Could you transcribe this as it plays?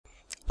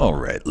All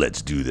right,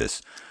 let's do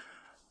this.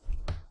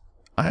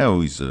 I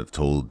always have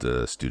told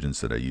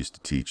students that I used to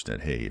teach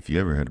that, hey, if you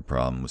ever had a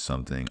problem with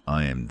something,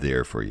 I am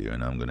there for you,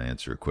 and I'm going to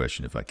answer a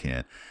question if I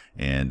can.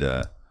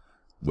 And,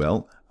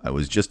 well, I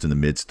was just in the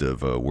midst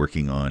of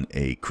working on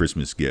a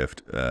Christmas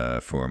gift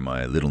for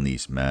my little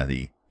niece,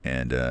 Mattie.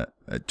 And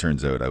it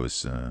turns out I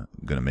was going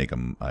to make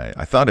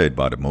I thought I had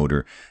bought a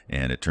motor,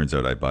 and it turns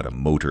out I bought a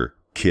motor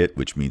kit,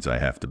 which means I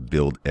have to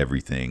build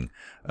everything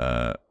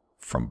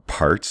from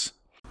parts.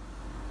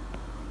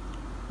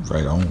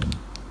 Right on.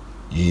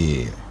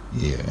 Yeah.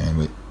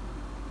 And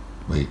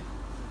wait.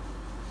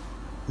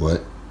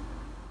 What?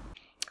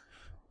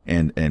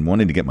 And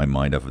wanting to get my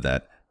mind off of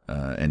that,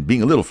 and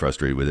being a little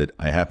frustrated with it,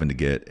 I happened to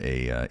get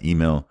a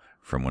email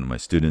from one of my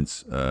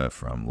students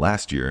from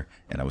last year,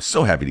 and I was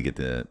so happy to get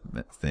the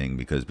thing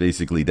because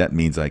basically that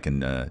means I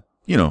can,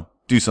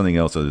 do something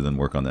else other than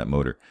work on that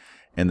motor.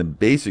 And the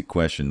basic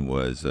question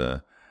was,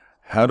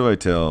 how do I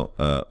tell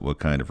what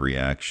kind of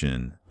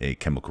reaction a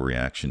chemical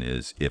reaction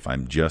is if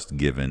I'm just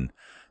given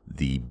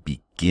the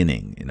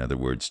beginning, in other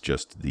words,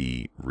 just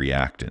the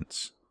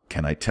reactants?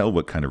 Can I tell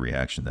what kind of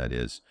reaction that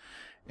is?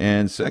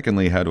 And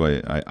secondly, how do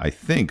I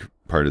think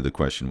part of the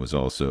question was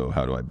also,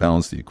 how do I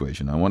balance the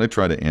equation? I want to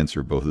try to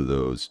answer both of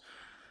those,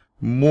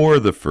 more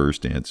the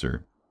first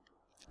answer,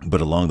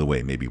 but along the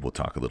way, maybe we'll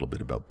talk a little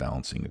bit about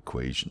balancing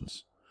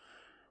equations.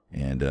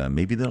 And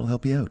maybe that'll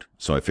help you out.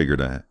 So I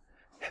figured,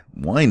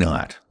 why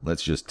not?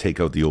 Let's just take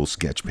out the old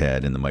sketch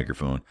pad and the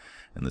microphone,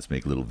 and let's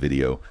make a little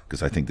video,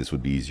 because I think this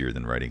would be easier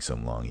than writing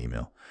some long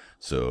email.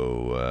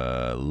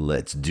 So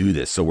let's do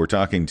this. So we're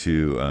talking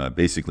to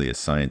basically a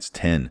Science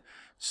 10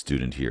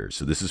 student here.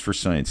 So this is for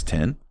Science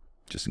 10,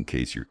 just in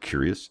case you're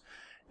curious,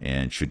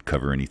 and should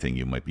cover anything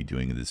you might be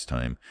doing at this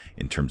time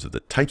in terms of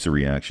the types of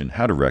reaction,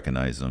 how to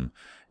recognize them,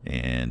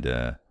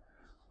 and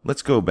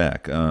let's go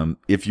back.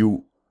 If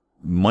you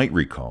might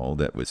recall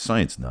that with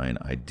Science 9,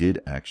 I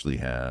did actually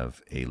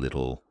have a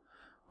little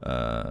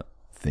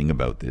thing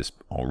about this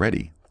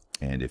already.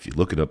 And if you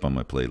look it up on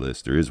my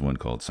playlist, there is one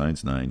called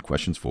Science 9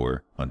 Questions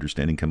for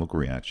Understanding Chemical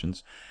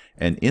Reactions.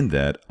 And in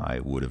that, I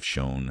would have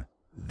shown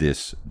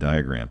this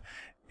diagram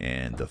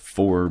and the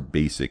 4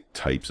 basic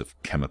types of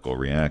chemical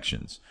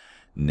reactions.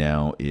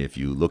 Now, if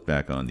you look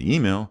back on the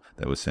email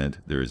that was sent,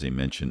 there is a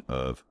mention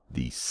of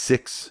the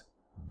 6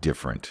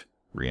 different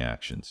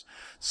reactions.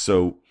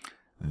 So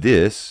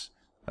this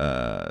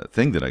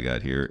thing that I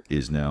got here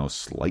is now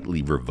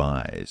slightly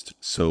revised.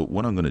 So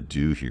what I'm going to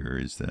do here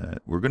is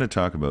that we're going to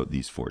talk about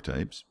these 4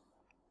 types.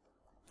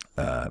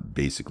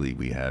 Basically,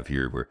 we have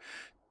here where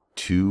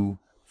 2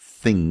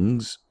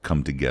 things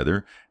come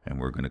together, and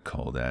we're going to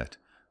call that,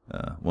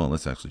 well,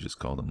 let's actually just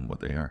call them what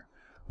they are.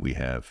 We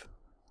have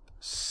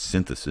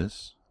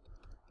synthesis,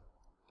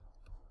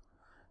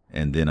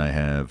 and then I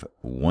have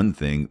one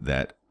thing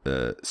that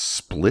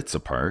splits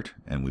apart,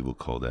 and we will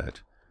call that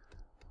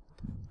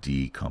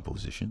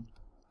decomposition.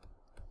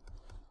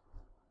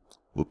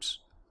 Whoops.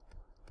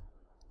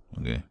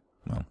 Okay,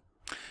 well,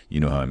 you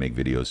know how I make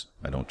videos.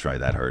 I don't try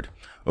that hard.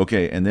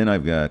 Okay, and then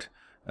I've got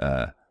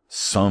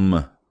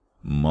some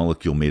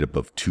molecule made up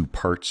of 2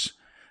 parts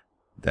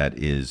that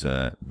is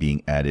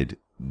being added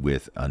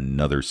with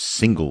another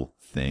single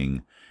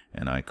thing,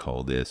 and I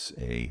call this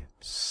a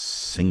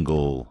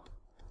single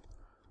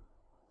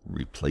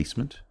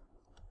replacement.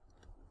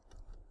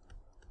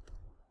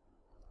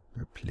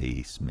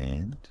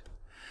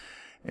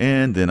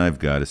 And then I've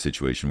got a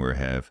situation where I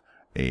have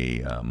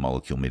a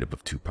molecule made up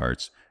of 2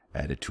 parts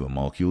added to a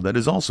molecule that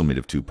is also made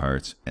of 2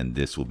 parts, and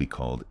this will be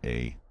called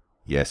a,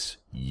 yes,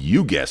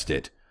 you guessed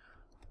it,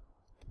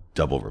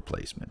 double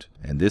replacement.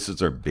 And this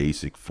is our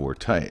basic 4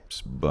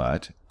 types,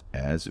 but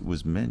as it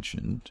was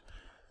mentioned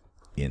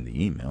in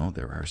the email,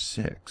 there are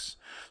 6.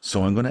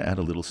 So I'm going to add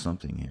a little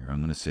something here. I'm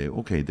going to say,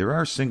 okay, there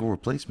are single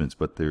replacements,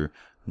 but I'm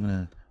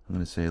going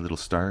to say a little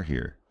star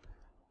here.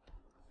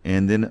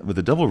 And then with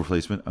a double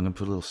replacement, I'm going to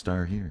put a little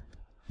star here.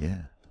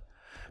 Yeah.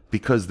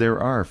 Because there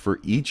are, for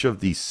each of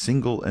these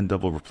single and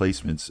double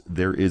replacements,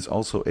 there is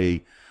also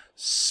a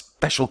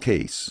special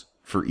case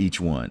for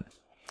each one.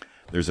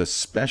 There's a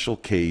special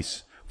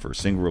case for a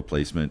single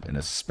replacement and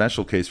a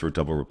special case for a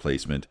double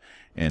replacement,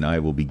 and I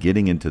will be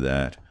getting into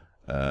that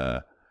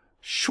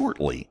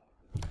shortly.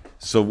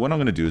 So what I'm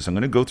going to do is I'm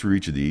going to go through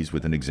each of these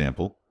with an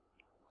example,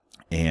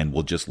 and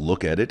we'll just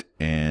look at it,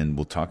 and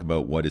we'll talk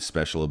about what is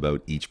special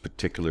about each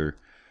particular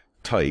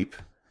type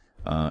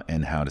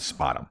and how to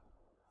spot them.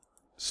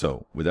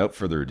 So without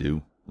further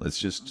ado, let's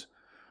just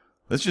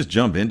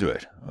jump into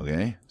it.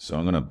 Okay, so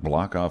I'm going to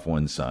block off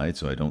one side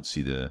so I don't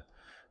see the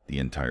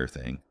entire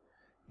thing,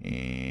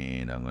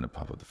 and I'm going to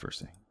pop up the first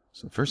thing.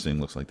 So the first thing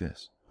looks like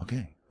this.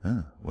 Okay,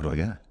 what do I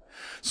got?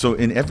 So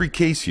in every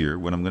case here,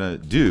 what I'm going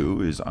to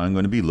do is I'm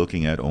going to be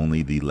looking at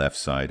only the left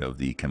side of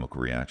the chemical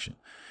reaction,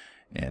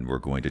 and we're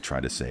going to try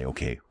to say,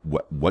 okay,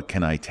 what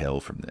can I tell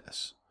from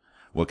this?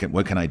 What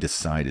can I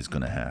decide is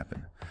going to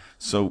happen?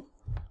 So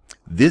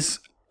this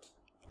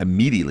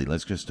immediately,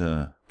 let's just,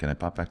 can I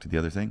pop back to the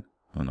other thing?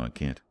 Oh, no, I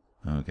can't.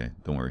 Okay,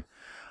 don't worry.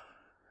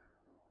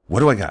 What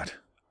do I got?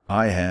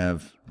 I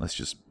have, let's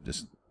just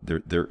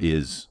there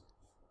is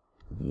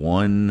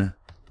one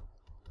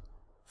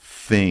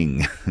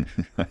thing.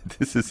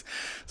 This is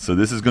going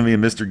to be a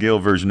Mr. Gale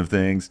version of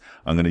things.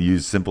 I'm going to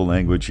use simple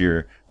language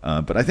here,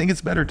 but I think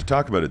it's better to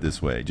talk about it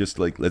this way. Just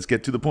like, let's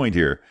get to the point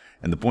here.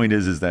 And the point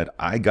is that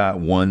I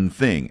got one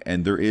thing,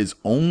 and there is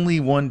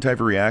only one type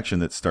of reaction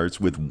that starts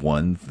with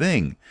one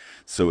thing.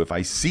 So if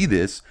I see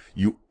this,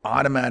 you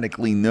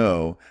automatically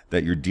know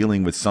that you're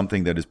dealing with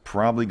something that is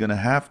probably going to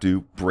have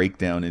to break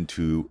down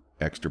into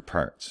extra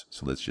parts.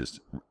 So let's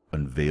just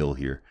unveil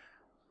here.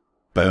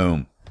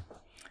 Boom.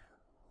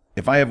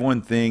 If I have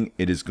one thing,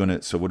 it is going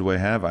to, so what do I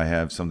have? I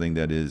have something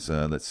that is,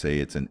 let's say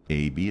it's an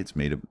AB. It's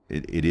made of,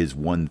 it is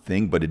one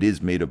thing, but it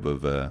is made up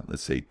of,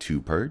 let's say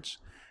 2 parts.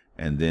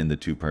 And then the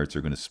 2 parts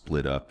are going to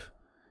split up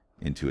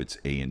into its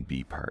A and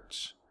B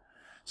parts.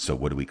 So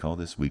what do we call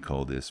this? We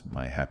call this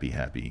my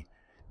happy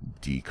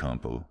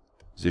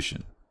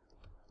decomposition.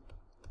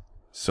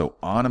 So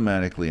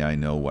automatically I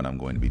know what I'm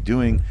going to be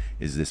doing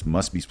is this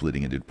must be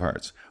splitting into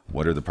parts.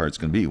 What are the parts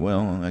going to be?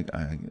 Well,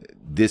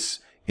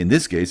 in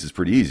this case, it's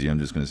pretty easy. I'm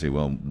just going to say,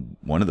 well,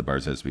 one of the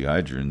parts has to be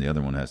hydrogen, the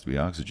other one has to be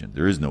oxygen.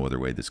 There is no other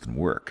way this can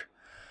work.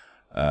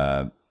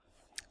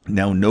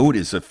 Now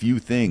notice a few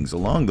things.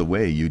 Along the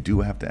way, you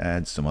do have to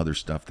add some other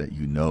stuff that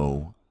you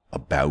know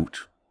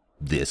about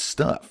this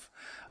stuff.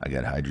 I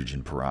got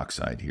hydrogen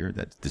peroxide here.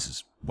 This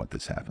is what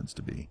this happens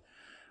to be.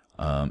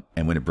 And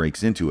when it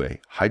breaks into a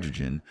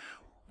hydrogen,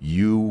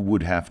 you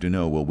would have to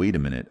know, well, wait a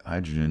minute.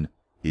 Hydrogen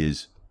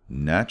is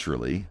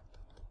naturally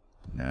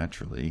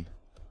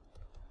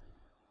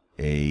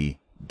a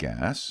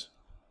gas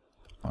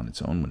on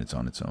its own when it's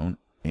on its own,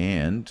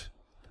 and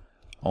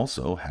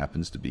also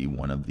happens to be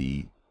one of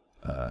the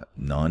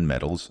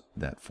non-metals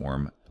that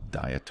form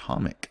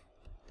diatomic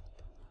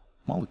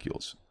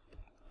molecules.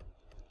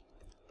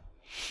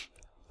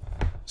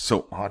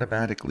 So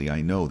automatically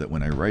I know that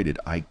when I write it,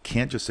 I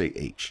can't just say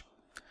H.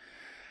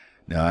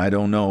 Now I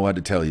don't know how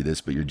to tell you this,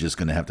 but you're just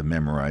going to have to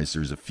memorize.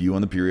 There's a few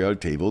on the periodic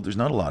table. There's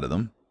not a lot of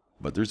them,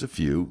 but there's a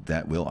few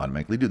that will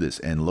automatically do this.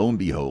 And lo and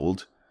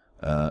behold,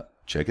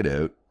 check it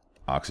out,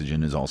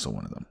 oxygen is also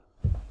one of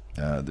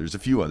them. There's a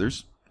few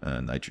others,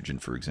 nitrogen,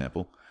 for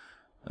example.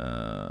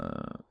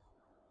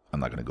 I'm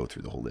not going to go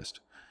through the whole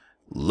list.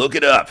 Look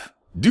it up.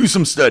 Do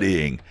some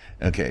studying.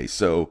 Okay,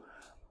 so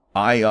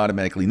I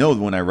automatically know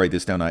that when I write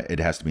this down, it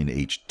has to be an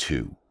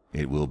H2.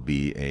 It will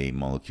be a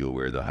molecule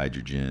where the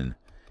hydrogen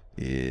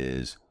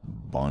is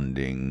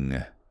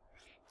bonding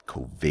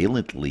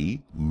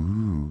covalently,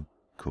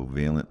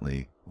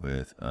 covalently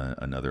with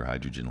another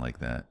hydrogen like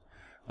that.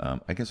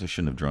 I guess I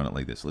shouldn't have drawn it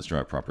like this. Let's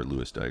draw a proper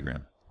Lewis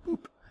diagram.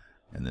 Boop.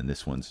 And then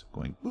this one's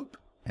going boop.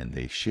 And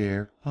they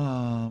share.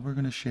 Oh, we're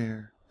going to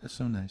share. That's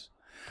so nice.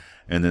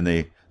 And then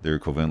they're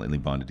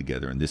covalently bonded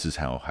together. And this is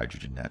how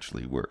hydrogen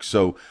naturally works.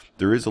 So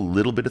there is a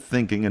little bit of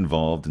thinking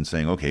involved in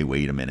saying, okay,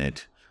 wait a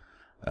minute.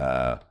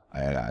 I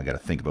got to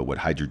think about what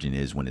hydrogen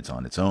is when it's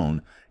on its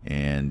own.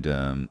 And,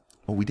 oh,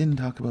 we didn't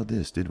talk about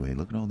this, did we?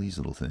 Look at all these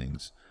little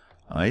things.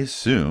 I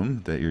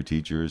assume that your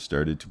teacher has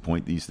started to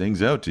point these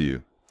things out to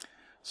you.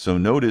 So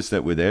notice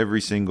that with every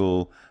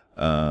single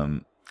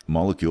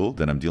molecule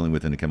that I'm dealing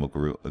with in a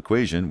chemical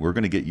equation, we're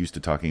going to get used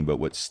to talking about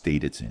what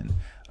state it's in.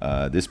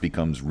 This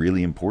becomes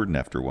really important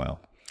after a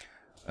while.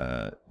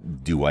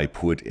 Do I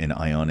put an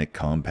ionic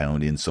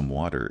compound in some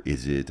water?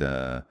 Is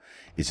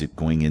it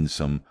going in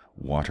some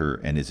water,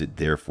 and is it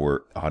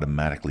therefore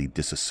automatically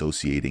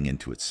disassociating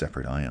into its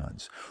separate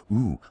ions?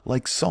 Ooh,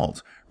 like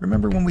salt.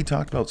 Remember when we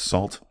talked about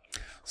salt?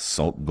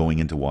 Salt going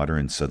into water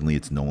and suddenly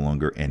it's no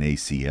longer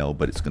NaCl,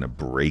 but it's going to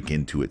break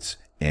into its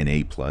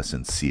Na plus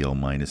and Cl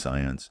minus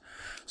ions.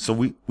 So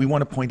we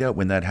want to point out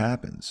when that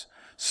happens.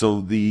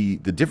 So the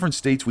different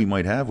states we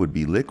might have would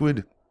be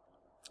liquid.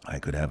 I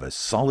could have a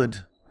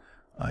solid.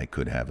 I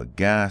could have a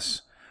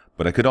gas.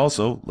 But I could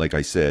also, like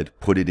I said,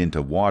 put it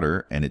into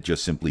water and it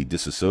just simply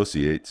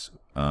disassociates.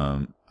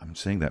 I'm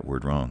saying that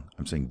word wrong.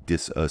 I'm saying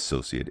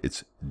disassociate.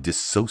 It's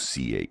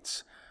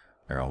dissociates.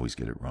 I always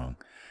get it wrong.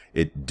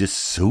 It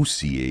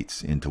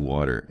dissociates into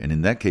water. And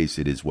in that case,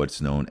 it is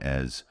what's known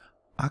as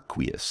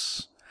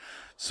aqueous.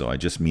 So I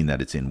just mean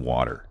that it's in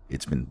water.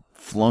 It's been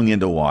flung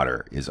into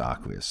water is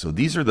aqueous. So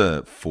these are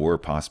the 4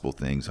 possible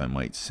things I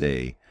might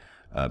say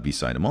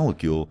beside a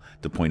molecule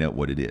to point out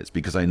what it is.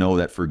 Because I know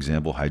that, for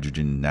example,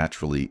 hydrogen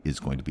naturally is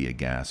going to be a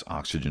gas.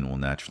 Oxygen will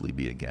naturally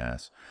be a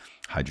gas.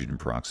 Hydrogen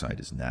peroxide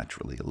is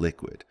naturally a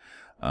liquid.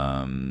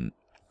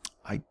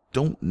 I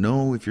don't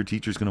know if your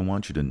teacher's going to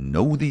want you to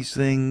know these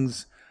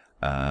things.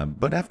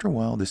 But after a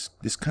while, this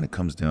kind of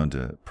comes down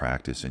to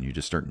practice, and you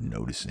just start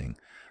noticing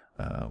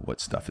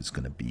what stuff is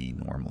going to be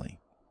normally.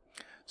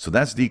 So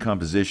that's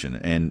decomposition.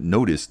 And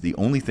notice the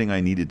only thing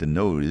I needed to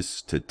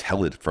notice to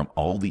tell it from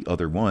all the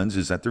other ones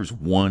is that there's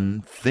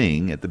one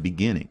thing at the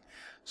beginning.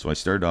 So I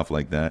started off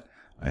like that.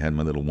 I had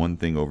my little one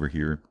thing over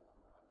here,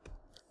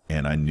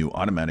 and I knew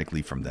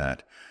automatically from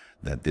that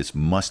this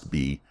must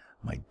be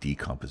my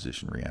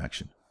decomposition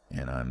reaction.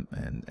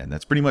 And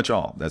that's pretty much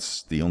all.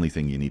 That's the only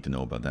thing you need to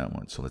know about that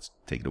one. So let's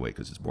take it away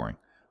because it's boring.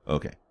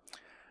 Okay.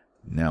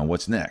 Now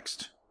what's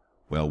next?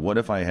 Well, what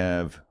if I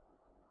have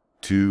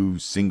two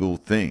single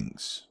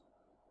things.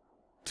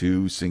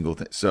 Two single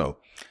things. So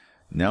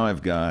now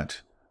I've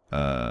got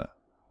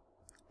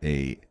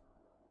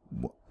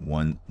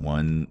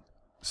one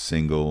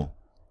single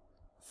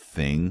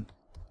thing.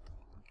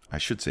 I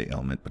should say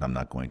element, but I'm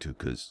not going to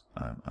because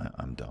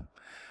I'm dumb.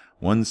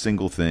 One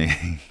single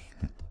thing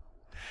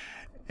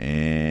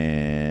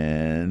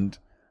and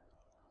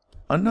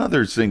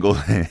another single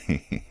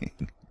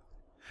thing.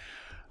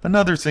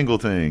 Another single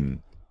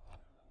thing.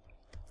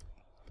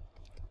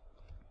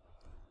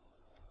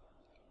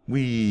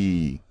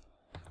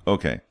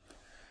 Okay.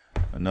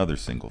 Another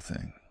single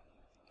thing.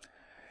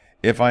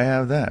 If I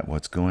have that,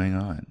 what's going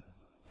on?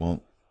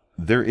 Well,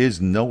 there is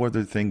no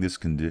other thing this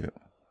can do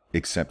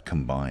except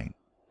combine.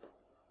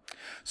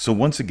 So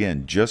once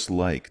again, just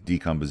like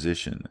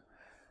decomposition,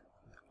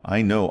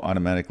 I know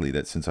automatically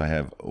that since I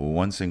have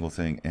one single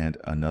thing and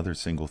another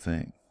single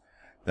thing,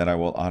 that I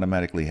will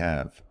automatically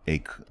have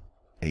a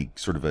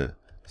sort of a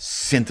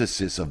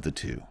synthesis of the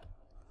two.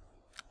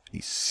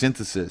 A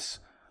synthesis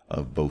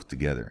of both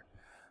together.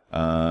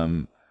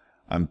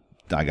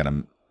 I got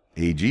an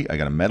Ag, I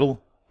got a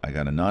metal, I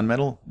got a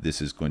non-metal.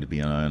 This is going to be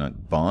an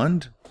ionic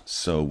bond.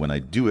 So when I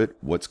do it,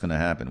 what's going to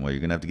happen? Well, you're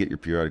going to have to get your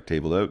periodic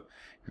table out.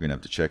 You're going to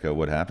have to check out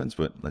what happens,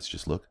 but let's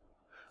just look.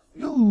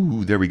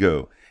 Ooh, there we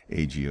go.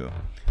 AgO.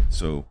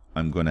 So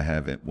I'm going to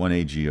have it one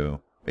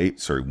AgO,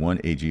 one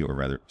Ag, or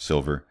rather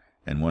silver,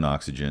 and one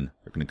oxygen.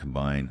 They're going to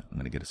combine. I'm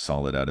going to get a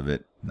solid out of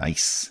it.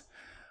 Nice.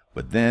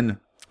 But then,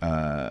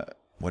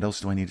 what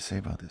else do I need to say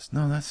about this?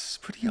 No, that's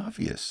pretty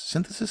obvious.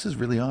 Synthesis is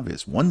really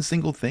obvious. One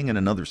single thing and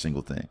another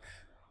single thing.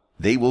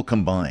 They will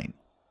combine.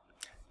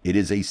 It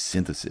is a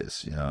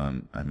synthesis.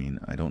 I mean,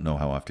 I don't know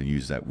how often you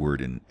use that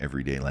word in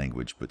everyday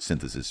language, but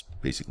synthesis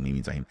basically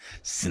means I'm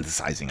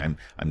synthesizing.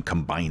 I'm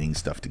combining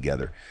stuff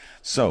together.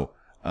 So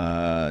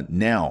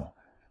now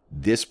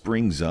this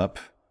brings up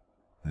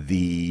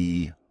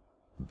the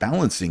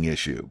balancing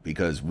issue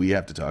because we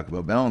have to talk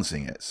about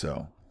balancing it.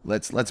 So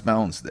let's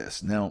balance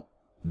this. Now,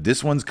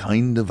 this one's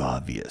kind of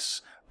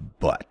obvious,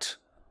 but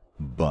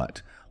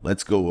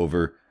let's go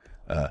over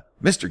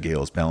Mr.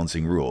 Gale's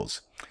balancing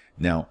rules.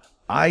 Now,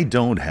 I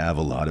don't have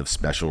a lot of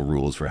special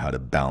rules for how to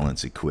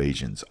balance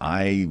equations.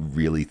 I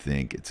really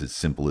think it's as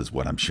simple as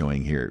what I'm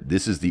showing here.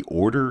 This is the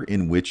order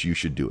in which you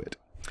should do it.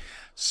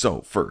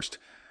 So first,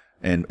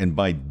 and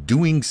by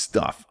doing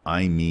stuff,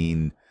 I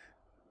mean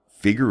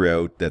figure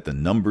out that the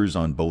numbers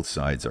on both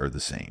sides are the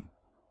same.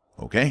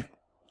 Okay?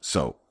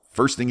 So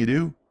first thing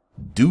you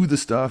do the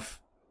stuff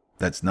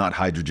that's not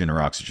hydrogen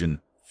or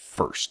oxygen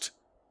first.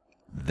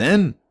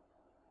 Then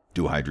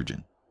do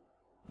hydrogen.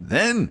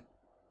 Then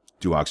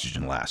do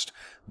oxygen last.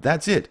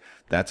 That's it.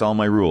 That's all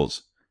my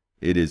rules.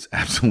 It is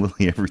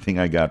absolutely everything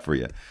I got for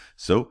you.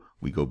 So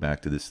we go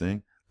back to this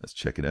thing. Let's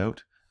check it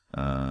out.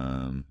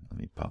 Let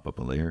me pop up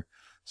a layer.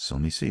 So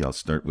let me see. I'll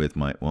start with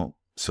my, well,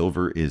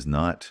 silver is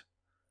not,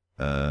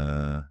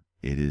 it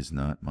is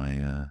not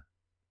my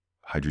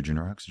hydrogen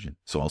or oxygen.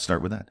 So I'll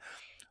start with that.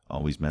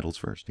 Always metals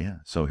first. Yeah.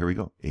 So here we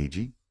go.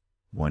 Ag,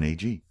 1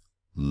 Ag.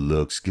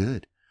 Looks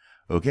good.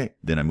 Okay,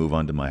 then I move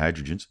on to my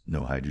hydrogens,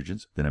 no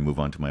hydrogens. Then I move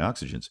on to my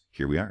oxygens.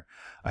 Here we are.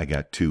 I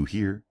got 2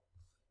 here.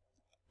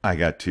 I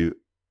got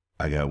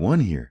 1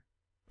 here.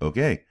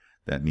 Okay,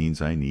 that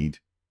means I need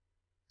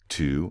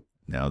 2.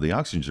 Now the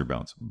oxygens are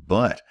balanced.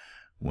 But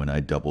when I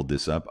doubled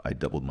this up, I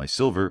doubled my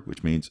silver,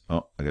 which means,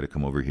 oh, I got to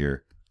come over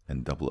here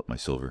and double up my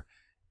silver.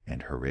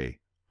 And hooray,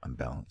 I'm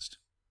balanced.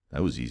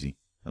 That was easy.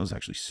 That was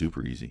actually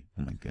super easy.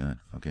 Oh my God.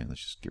 Okay,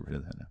 let's just get rid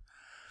of that now.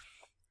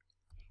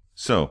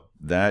 So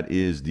that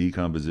is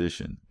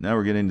decomposition. Now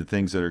we're getting into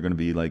things that are going to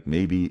be like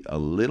maybe a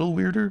little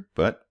weirder,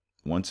 but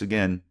once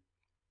again,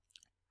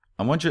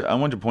 I want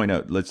to point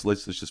out, let's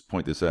just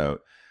point this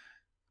out.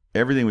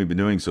 Everything we've been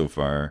doing so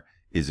far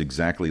is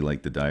exactly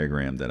like the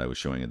diagram that I was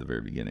showing at the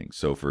very beginning.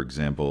 So for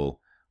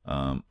example,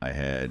 I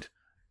had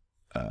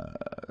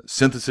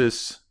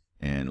synthesis,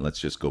 and let's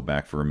just go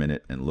back for a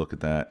minute and look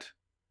at that.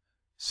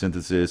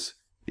 Synthesis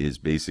is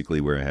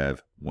basically where I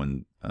have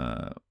one,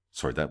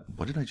 sorry,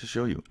 what did I just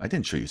show you? I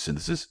didn't show you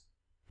synthesis.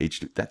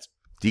 H2, that's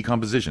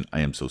decomposition.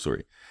 I am so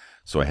sorry.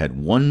 So I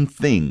had one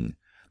thing.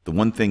 The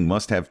one thing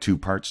must have 2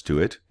 parts to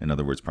it. In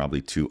other words,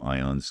 probably 2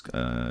 ions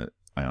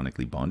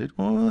ionically bonded.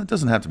 Well, it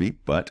doesn't have to be,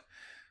 but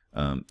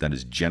that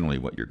is generally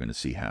what you're going to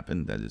see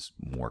happen. That is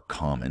more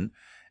common.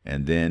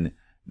 And then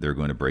they're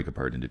going to break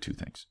apart into 2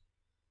 things.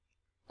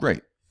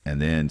 Great. And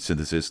then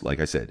synthesis, like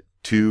I said,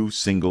 2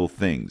 single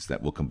things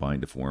that will combine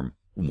to form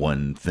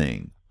one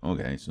thing.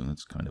 Okay, so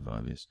that's kind of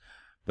obvious.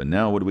 But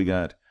now what do we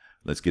got?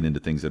 Let's get into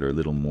things that are a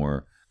little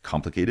more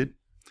complicated.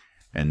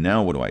 And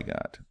now what do I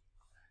got?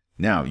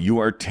 Now you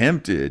are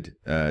tempted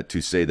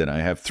to say that I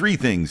have 3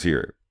 things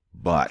here,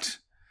 but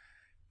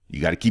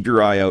you got to keep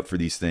your eye out for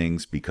these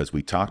things because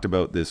we talked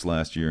about this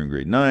last year in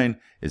grade 9,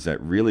 is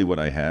that really what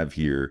I have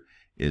here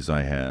is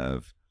I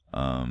have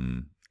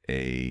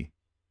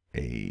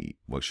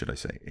what should I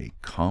say? A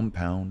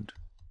compound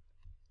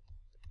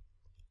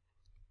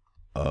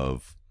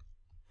of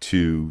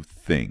 2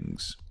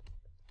 things.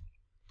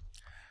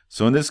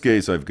 So in this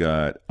case, I've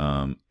got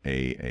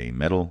a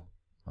metal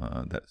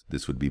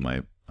this would be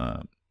my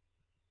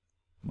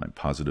my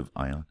positive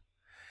ion.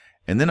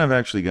 And then I've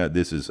actually got,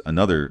 this is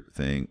another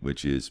thing,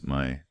 which is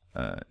my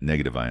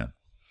negative ion.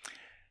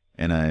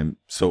 And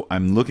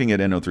I'm looking at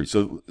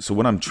NO3. So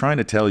what I'm trying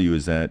to tell you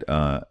is that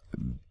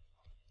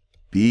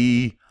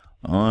be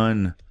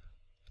on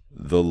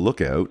the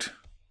lookout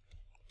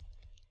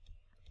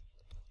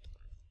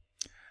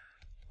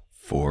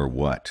for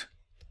what?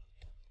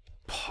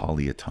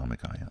 Polyatomic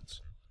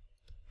ions.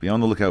 Be on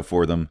the lookout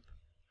for them.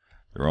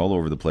 They're all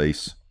over the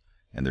place,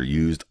 and they're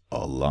used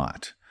a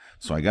lot.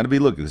 So I got to be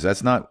looking, because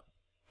that's not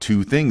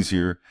two things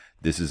here.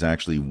 This is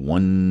actually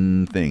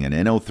one thing. And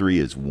NO3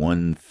 is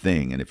one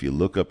thing. And if you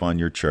look up on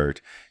your chart,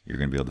 you're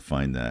going to be able to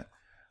find that.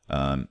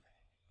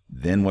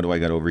 Then what do I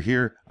got over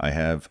here? I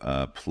have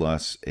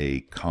plus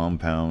a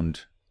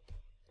compound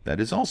that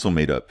is also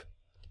made up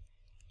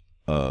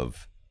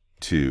of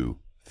two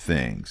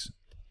things.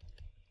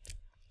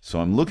 So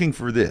I'm looking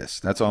for this.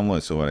 That's all I'm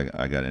looking. So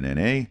I got an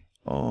Na.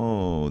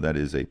 Oh, that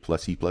is a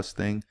plus E plus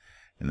thing.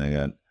 And I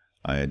got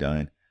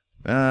iodine.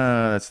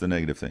 That's the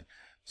negative thing.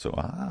 So,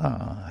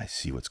 I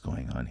see what's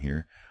going on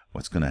here.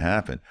 What's going to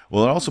happen?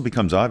 Well, it also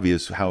becomes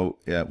obvious how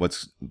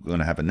what's going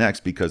to happen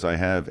next, because I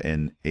have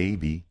an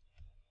AB,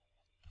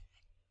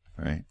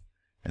 right?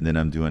 And then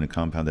I'm doing a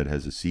compound that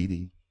has a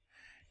CD.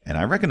 And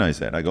I recognize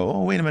that. I go,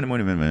 oh, wait a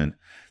minute.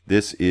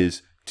 This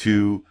is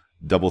two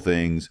double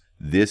things.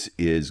 This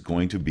is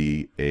going to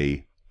be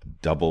a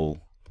double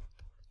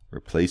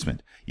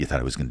replacement. You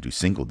thought I was going to do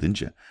single,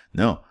 didn't you?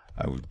 No,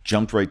 I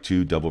jumped right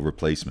to double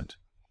replacement.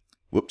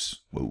 Whoops.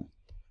 Whoa.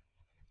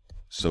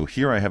 So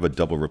here I have a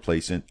double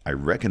replacement. I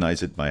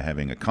recognize it by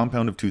having a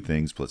compound of two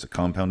things plus a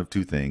compound of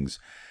two things.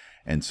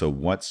 And so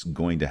what's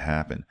going to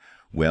happen?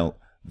 Well,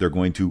 they're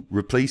going to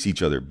replace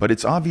each other. But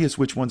it's obvious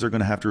which ones are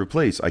going to have to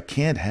replace. I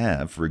can't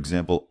have, for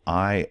example,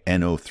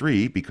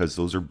 INO3, because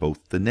those are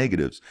both the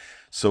negatives.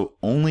 So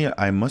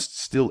I must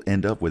still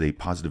end up with a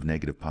positive,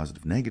 negative,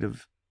 positive,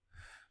 negative.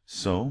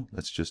 So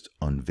let's just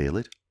unveil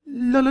it.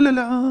 La la la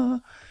la.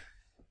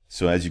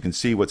 So as you can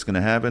see, what's going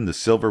to happen, the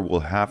silver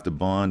will have to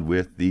bond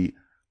with the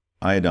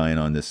iodine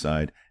on this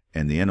side,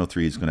 and the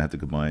NO3 is going to have to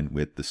combine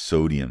with the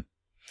sodium.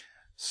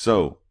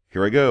 So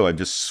here I go. I'm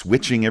just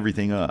switching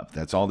everything up.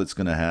 That's all that's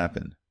going to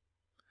happen.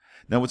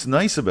 Now what's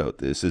nice about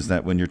this is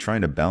that when you're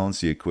trying to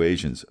balance the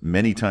equations,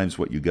 many times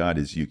what you got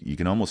is you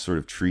can almost sort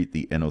of treat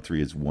the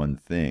NO3 as one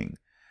thing,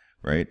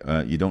 right?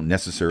 You don't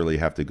necessarily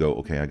have to go,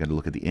 okay, I got to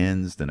look at the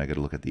N's, then I got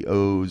to look at the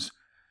O's.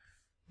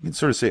 You can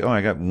sort of say, oh,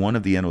 I got one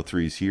of the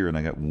NO3s here, and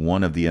I got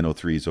one of the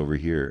NO3s over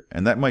here.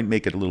 And that might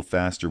make it a little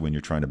faster when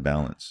you're trying to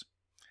balance.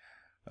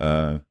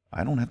 I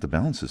don't have to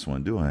balance this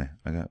one, do I?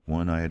 I got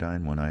one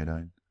iodine,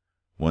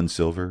 one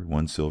silver,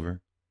 one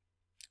silver.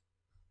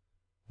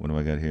 What do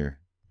I got here?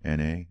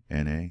 Na,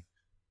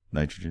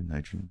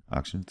 nitrogen,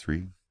 oxygen,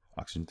 3,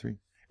 oxygen, 3.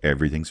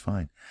 Everything's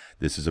fine.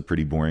 This is a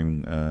pretty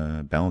boring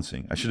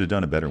balancing. I should have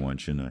done a better one,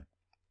 shouldn't I?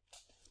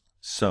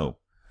 So,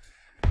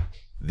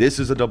 this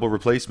is a double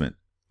replacement.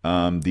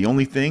 The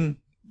only thing,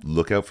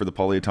 look out for the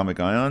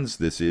polyatomic ions.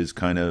 This is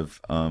kind of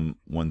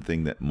one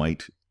thing that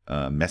might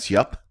mess you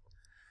up.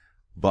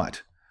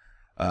 But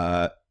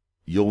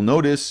you'll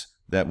notice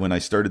that when I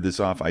started this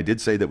off, I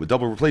did say that with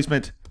double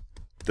replacement,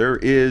 there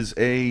is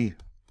a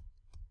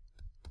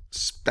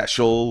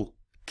special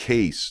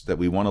case that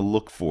we want to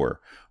look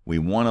for. We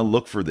want to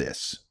look for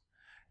this.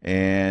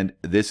 And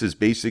this is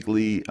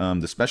basically,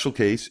 the special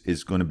case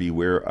is going to be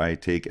where I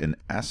take an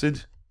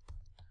acid,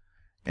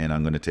 and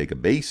I'm going to take a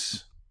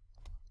base,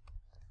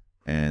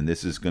 and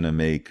this is going to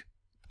make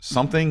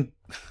something.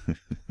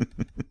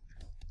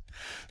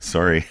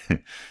 Sorry.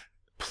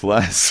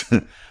 Plus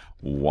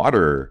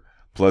water,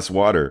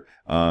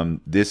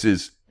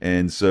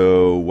 and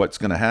so what's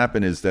going to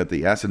happen is that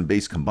the acid and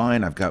base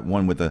combine. I've got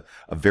one with a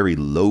very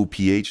low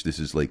pH. This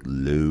is like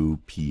low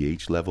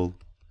pH level,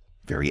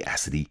 very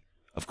acidy.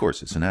 Of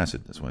course, it's an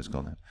acid. That's why it's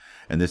called that.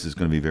 And this is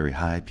going to be very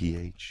high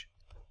pH,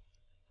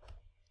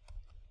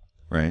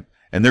 right?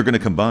 And they're going to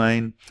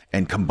combine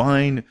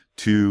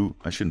to,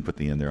 I shouldn't put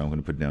the in there. I'm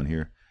going to put it down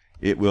here.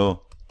 It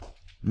will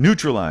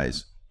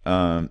neutralize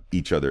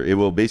each other. It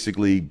will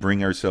basically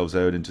bring ourselves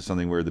out into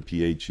something where the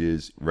pH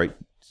is right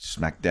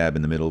smack dab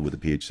in the middle with a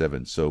pH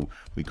 7. So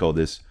we call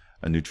this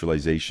a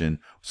neutralization,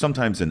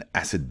 sometimes an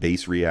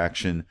acid-base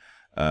reaction.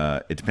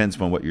 It depends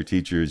upon what your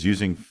teacher is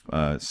using.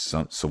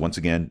 So once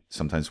again,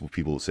 sometimes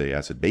people will say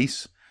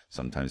acid-base,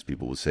 sometimes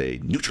people will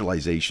say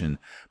neutralization,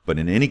 but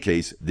in any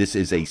case, this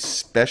is a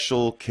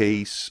special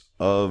case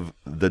of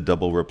the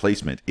double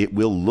replacement. It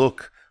will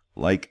look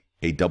like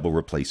a double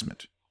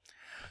replacement.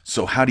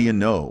 So how do you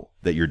know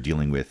that you're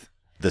dealing with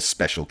the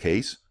special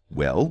case?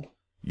 Well,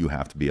 you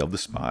have to be able to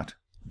spot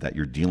that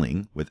you're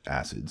dealing with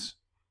acids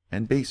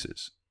and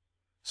bases.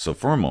 So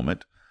for a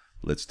moment,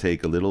 let's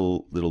take a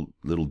little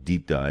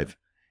deep dive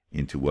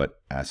into what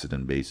acid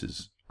and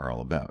bases are all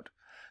about.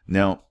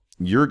 Now,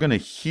 you're going to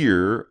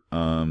hear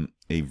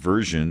a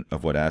version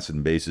of what acid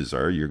and bases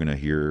are. You're going to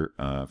hear,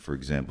 for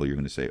example, you're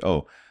going to say,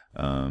 oh,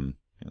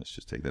 let's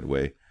just take that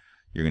away.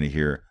 You're going to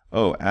hear,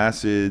 oh,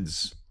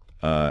 acids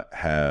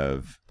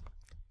have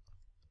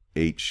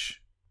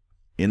H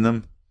in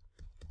them.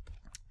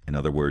 In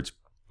other words,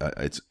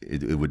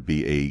 it would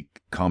be a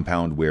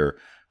compound where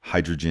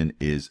hydrogen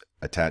is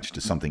attached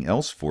to something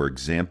else. For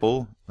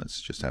example,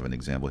 let's just have an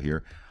example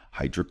here.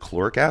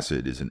 Hydrochloric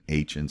acid is an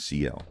H and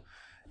Cl.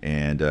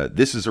 And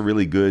this is a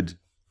really good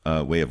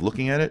way of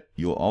looking at it.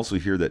 You'll also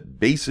hear that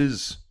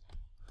bases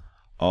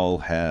all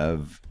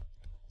have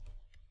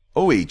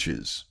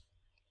OHs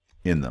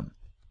in them.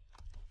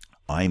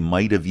 I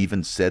might have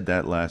even said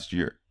that last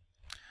year.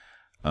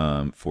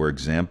 For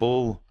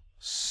example,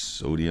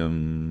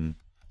 sodium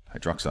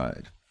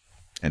hydroxide,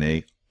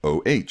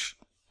 NaOH.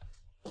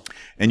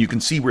 And you can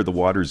see where the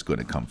water is going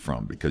to come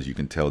from, because you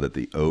can tell that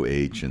the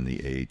OH and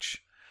the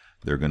H,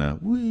 they're gonna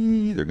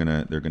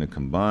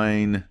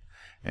combine,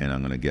 and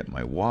I'm gonna get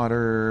my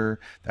water.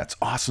 That's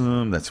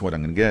awesome. That's what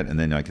I'm gonna get. And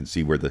then I can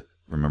see where the,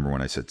 remember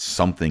when I said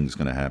something's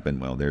gonna happen?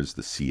 Well, there's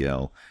the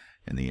Cl,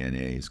 and the Na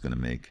is gonna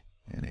make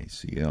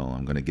NaCl.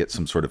 I'm gonna get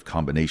some sort of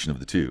combination of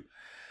the two.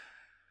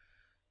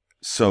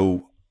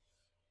 So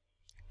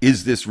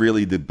is this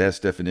really the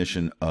best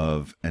definition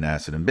of an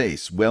acid and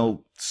base?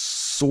 Well,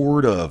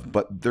 sort of,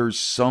 but there's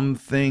some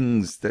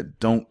things that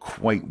don't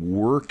quite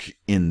work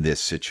in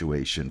this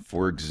situation.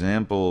 For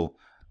example,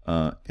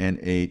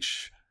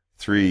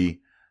 NH3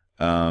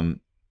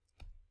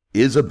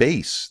 is a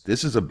base.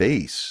 This is a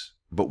base,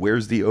 but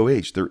where's the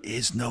OH? There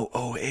is no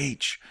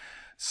OH.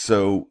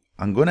 So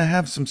I'm going to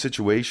have some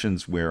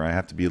situations where I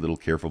have to be a little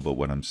careful about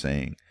what I'm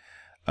saying.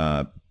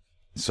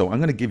 So I'm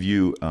going to give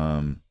you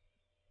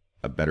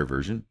a better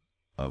version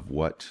of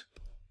what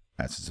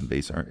acids and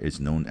bases are.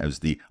 It's known as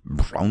the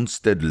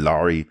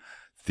Bronsted-Lowry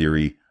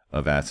theory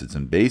of acids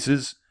and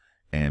bases.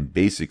 And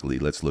basically,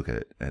 let's look at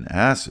it. An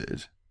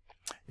acid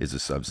is a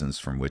substance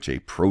from which a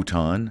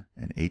proton,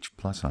 an H+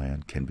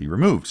 ion, can be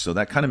removed. So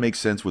that kind of makes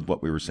sense with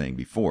what we were saying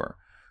before,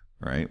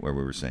 right? Where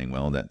we were saying,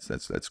 well,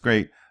 that's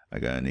great. I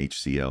got an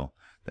HCl.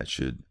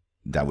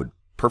 That would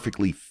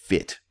perfectly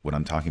fit what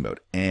I'm talking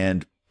about.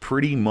 And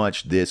pretty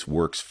much this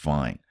works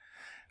fine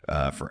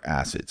for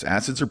acids.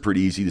 Acids are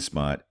pretty easy to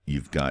spot.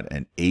 You've got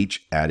an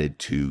H added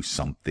to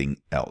something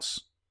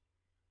else.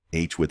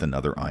 H with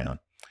another ion.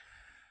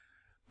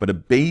 But a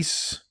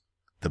base,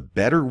 the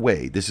better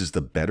way, this is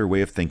the better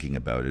way of thinking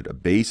about it. A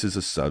base is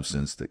a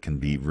substance that can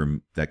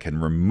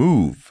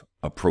remove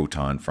a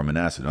proton from an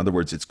acid. In other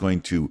words, it's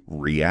going to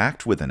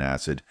react with an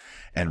acid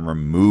and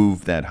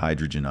remove that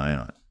hydrogen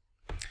ion.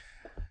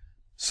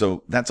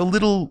 So that's a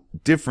little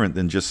different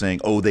than just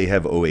saying, oh, they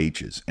have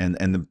OHs. And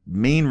the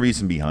main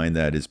reason behind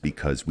that is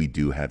because we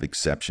do have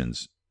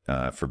exceptions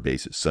for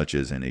bases, such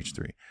as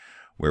NH3,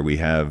 where we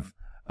have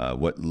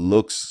what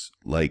looks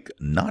like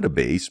not a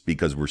base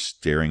because we're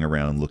staring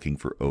around looking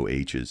for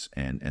OHs,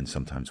 and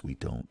sometimes we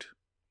don't.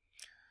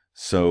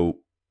 So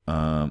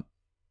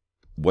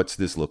what's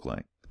this look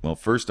like? Well,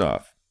 first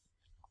off,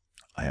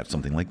 I have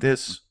something like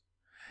this,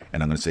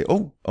 and I'm going to say,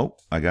 oh,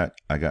 I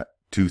got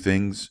two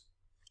things.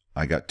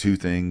 I got two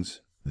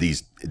things.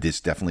 This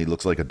definitely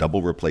looks like a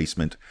double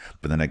replacement,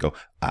 but then I go,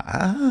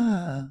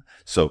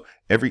 So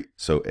every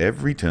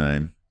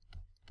time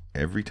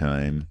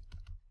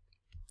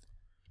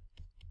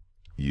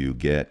you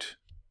get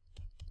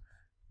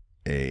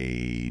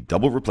a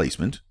double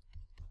replacement,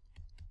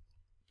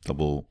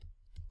 I'm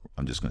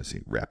just going to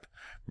say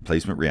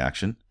replacement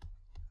reaction,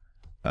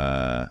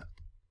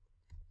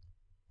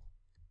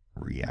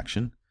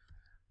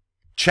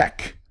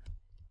 check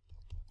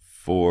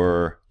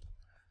for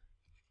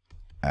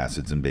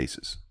acids and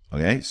bases.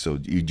 Okay, so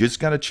you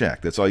just got to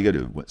check. That's all you got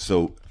to do.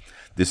 So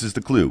this is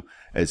the clue.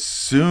 As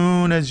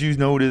soon as you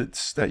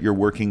notice that you're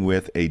working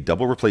with a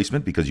double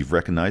replacement, because you've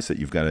recognized that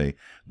you've got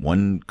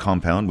one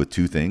compound with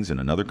two things and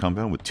another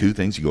compound with two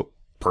things, you go,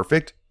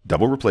 perfect,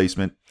 double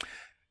replacement.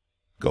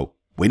 Go,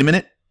 wait a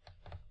minute.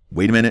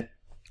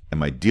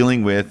 Am I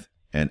dealing with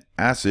an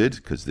acid?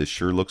 Because this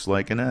sure looks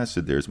like an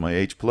acid. There's my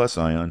H+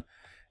 ion.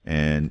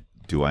 And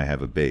do I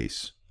have a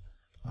base?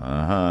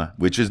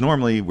 Which is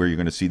normally where you're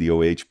going to see the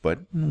OH, but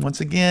once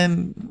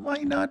again,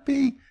 might not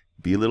be.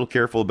 Be a little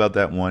careful about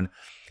that one.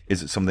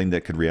 Is it something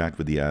that could react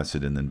with the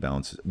acid and then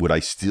balance it? Would I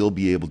still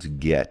be able to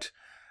get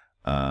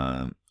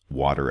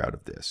water out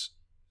of this?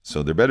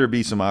 So there better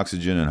be some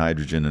oxygen and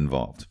hydrogen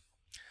involved.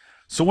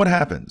 So what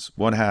happens?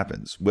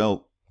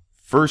 Well,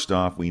 first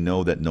off, we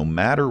know that no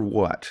matter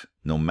what,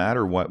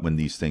 when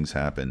these things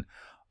happen,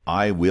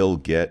 I will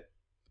get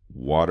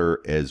water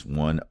as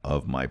one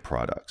of my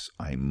products.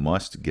 I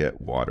must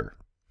get water.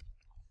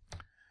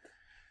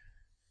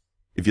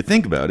 If you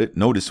think about it,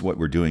 notice what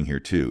we're doing here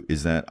too,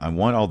 is that I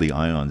want all the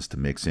ions to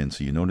mix in.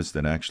 So you notice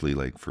that actually,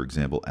 like, for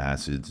example,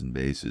 acids and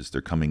bases, they're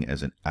coming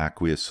as an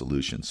aqueous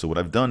solution. So what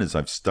I've done is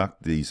I've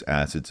stuck these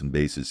acids and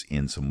bases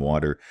in some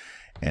water,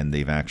 and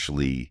they've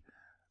actually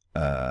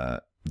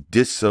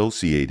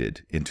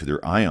dissociated into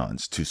their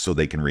ions so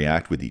they can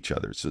react with each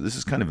other. So this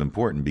is kind of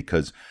important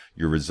because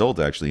your result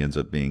actually ends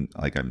up being,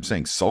 like I'm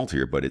saying salt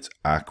here, but it's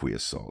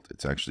aqueous salt.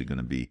 It's actually going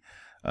to be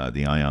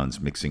the ions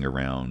mixing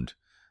around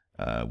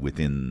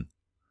within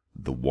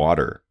the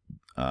water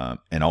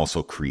and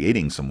also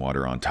creating some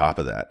water on top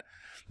of that.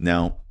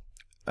 Now,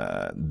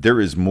 there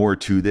is more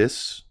to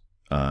this.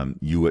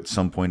 You at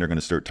some point are going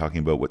to start talking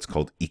about what's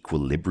called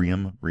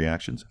equilibrium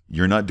reactions.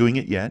 You're not doing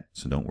it yet,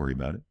 so don't worry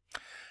about it.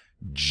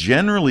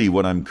 Generally,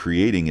 what I'm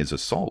creating is a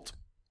salt.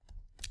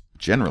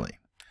 Generally.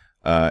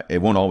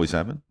 It won't always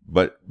happen,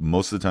 but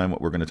most of the time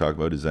what we're going to talk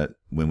about is that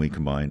when we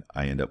combine,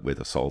 I end up with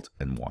a salt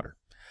and water.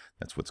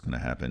 That's what's going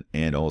to happen.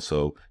 And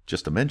also,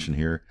 just to mention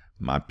here,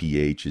 my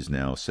pH is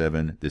now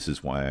 7. This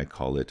is why I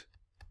call it,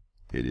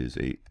 it is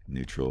a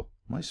neutral.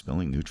 Am I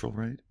spelling neutral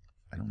right?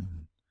 I don't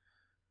even.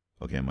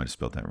 Okay, I might have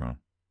spelled that wrong.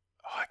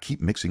 Oh, I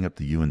keep mixing up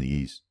the U and the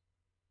E's.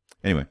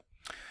 Anyway,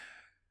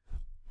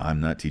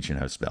 I'm not teaching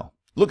how to spell.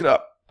 Look it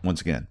up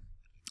once again.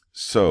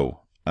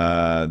 So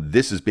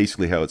this is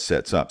basically how it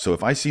sets up. So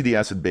if I see the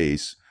acid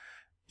base,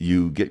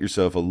 you get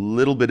yourself a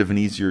little bit of an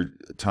easier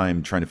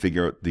time trying to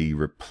figure out the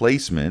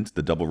replacement,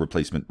 the double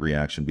replacement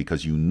reaction,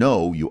 because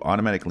you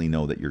automatically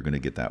know that you're going to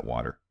get that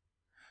water.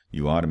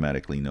 You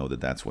automatically know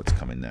that that's what's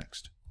coming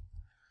next.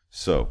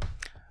 So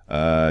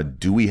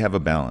do we have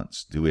a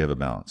balance? Do we have a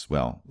balance?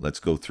 Well,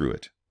 let's go through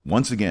it.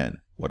 Once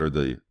again, what are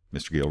the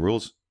Mr. Gale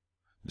rules?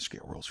 Mr.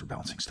 Gale rules for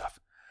balancing stuff.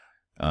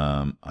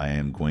 I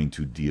am going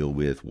to deal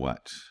with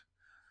what?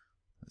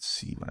 Let's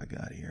see what I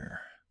got here.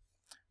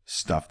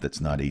 Stuff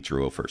that's not H or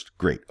O first.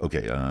 Great.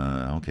 Okay.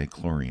 Okay.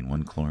 Chlorine.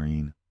 One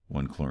chlorine.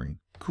 One chlorine.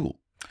 Cool.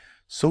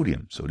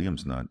 Sodium.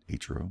 Sodium's not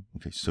H or O.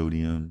 Okay.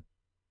 Sodium.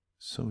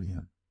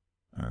 Sodium.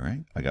 All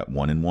right. I got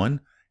 1 and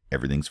 1.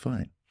 Everything's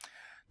fine.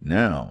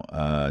 Now,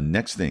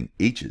 next thing,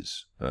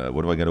 H's.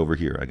 What do I got over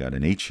here? I got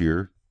an H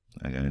here.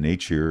 I got an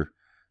H here.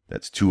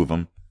 That's 2 of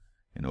them.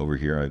 And over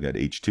here, I've got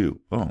H2.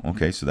 Oh,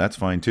 okay, so that's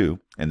fine too.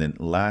 And then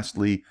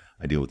lastly,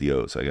 I deal with the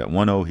O's. I got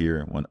 1 O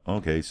here, 1.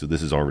 Okay, so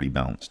this is already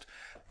balanced.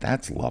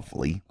 That's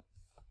lovely.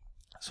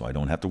 So I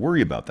don't have to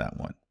worry about that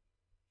one.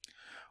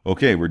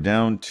 Okay, we're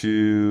down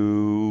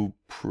to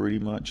pretty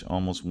much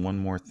almost one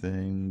more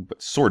thing,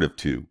 but sort of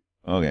 2.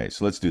 Okay,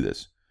 so let's do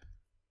this.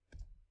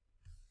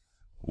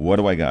 What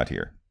do I got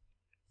here?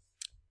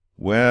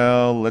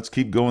 Well, let's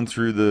keep going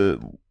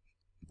through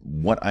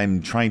what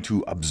I'm trying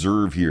to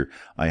observe here.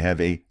 I have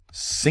a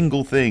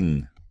single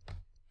thing.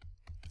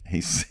 A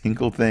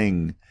single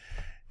thing.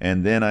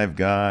 And then I've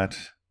got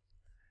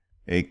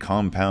a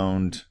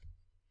compound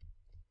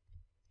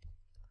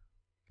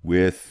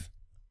with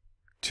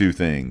 2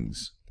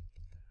 things.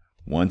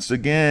 Once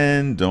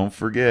again, don't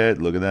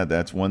forget, look at that,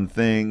 that's one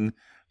thing.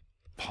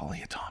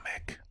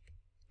 Polyatomic.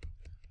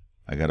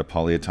 I got a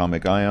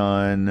polyatomic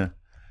ion.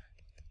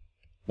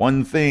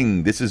 One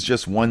thing. This is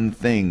just one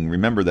thing.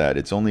 Remember that.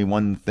 It's only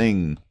one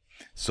thing.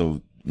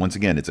 So once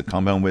again, it's a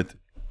compound with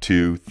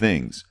 2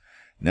 things.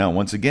 Now,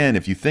 once again,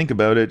 if you think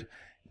about it,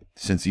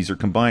 since these are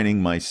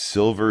combining, my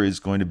silver is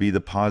going to be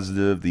the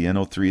positive, the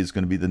NO3 is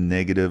going to be the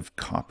negative,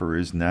 copper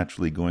is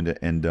naturally going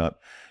to end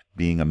up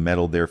being a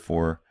metal,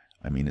 therefore,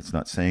 I mean, it's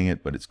not saying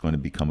it, but it's going to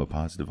become a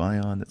positive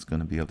ion that's going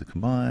to be able to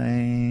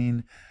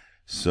combine.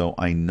 So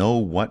I know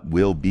what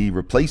will be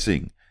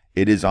replacing.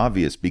 It is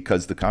obvious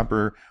because the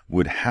copper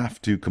would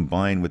have to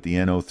combine with the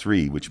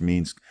NO3, which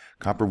means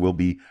copper will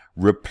be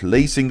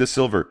replacing the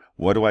silver.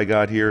 What do I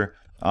got here?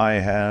 I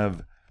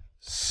have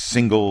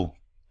single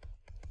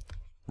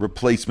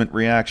replacement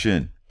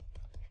reaction.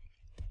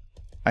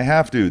 I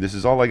have to. This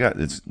is all I got.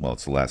 It's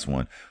the last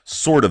one.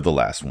 Sort of the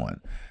last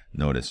one.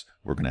 Notice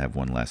we're going to have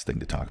one last thing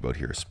to talk about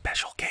here.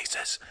 Special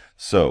cases.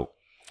 So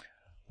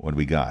what do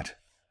we got?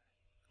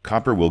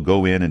 Copper will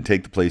go in and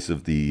take the place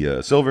of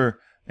the silver,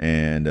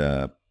 and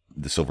the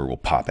silver will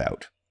pop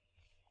out.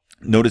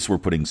 Notice we're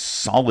putting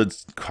solid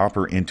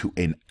copper into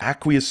an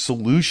aqueous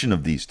solution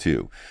of these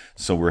 2.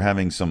 So we're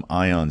having some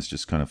ions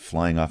just kind of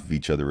flying off of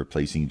each other,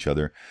 replacing each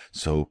other.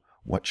 So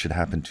what should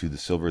happen to the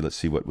silver? Let's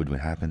see what would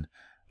happen.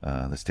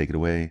 Let's take it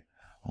away.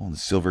 Oh, the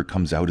silver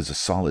comes out as a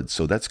solid.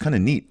 So that's kind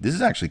of neat. This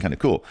is actually kind of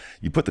cool.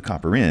 You put the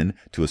copper in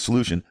to a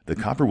solution, the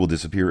copper will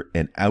disappear,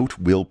 and out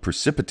will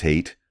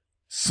precipitate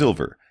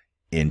silver.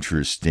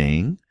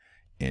 Interesting.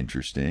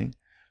 Interesting.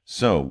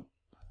 So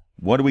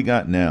what do we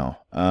got now?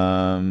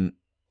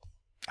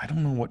 I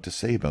don't know what to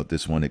say about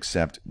this one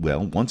except,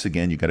 well, once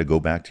again, you got to go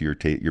back to your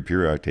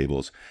periodic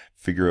tables,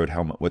 figure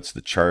out what's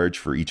the charge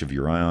for each of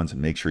your ions,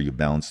 and make sure you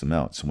balance them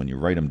out. So when you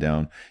write them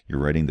down, you're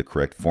writing the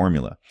correct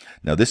formula.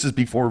 Now, this is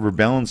before we're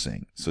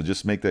balancing, so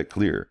just make that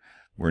clear.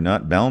 We're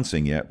not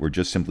balancing yet. We're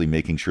just simply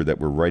making sure that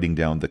we're writing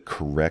down the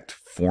correct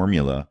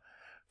formula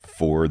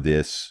for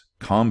this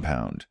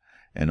compound.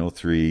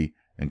 NO3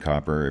 and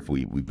copper, if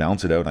we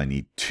balance it out, I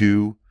need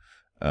 2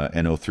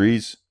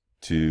 NO3s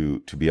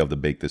to be able to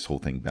make this whole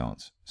thing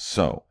balance.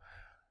 So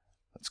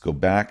let's go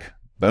back.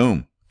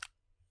 Boom.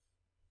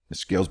 The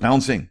scale's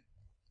bouncing.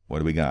 What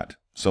do we got?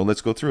 So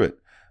let's go through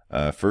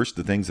it. First,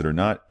 the things that are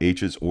not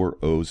H's or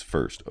O's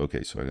first.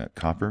 Okay, so I got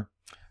copper.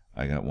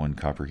 I got 1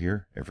 copper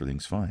here.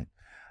 Everything's fine.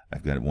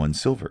 I've got 1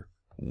 silver.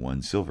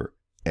 1 silver.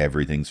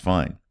 Everything's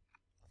fine.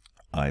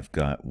 I've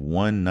got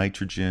 1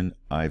 nitrogen.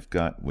 I've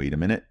got, wait a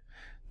minute.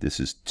 This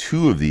is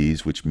 2 of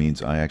these, which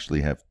means I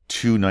actually have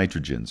 2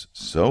 nitrogens.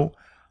 So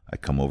I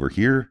come over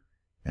here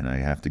and I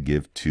have to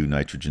give 2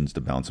 nitrogens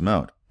to balance them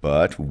out.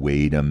 But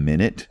wait a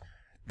minute.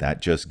 that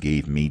just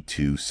gave me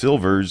 2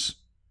 silvers.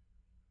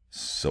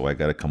 So I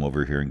got to come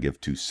over here and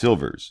give 2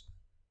 silvers.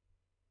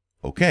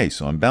 Okay,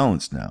 so I'm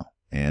balanced now.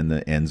 And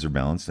the N's are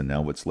balanced. And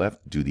now what's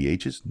left? Do the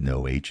H's?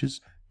 No H's.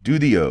 Do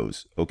the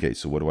O's. Okay,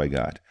 so what do I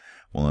got?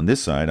 Well, on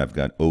this side, I've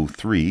got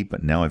O3,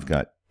 but now I've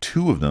got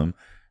 2 of them.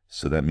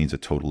 So that means a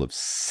total of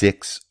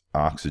 6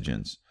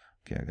 oxygens.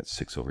 Okay, I got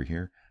 6 over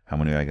here. How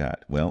many I got?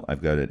 Well,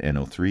 I've got an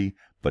NO3,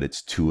 but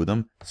it's 2 of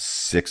them,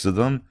 6 of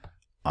them.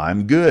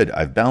 I'm good.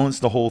 I've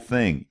balanced the whole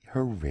thing.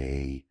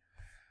 Hooray.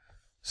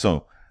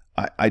 So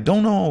I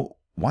don't know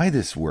why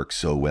this works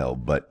so well,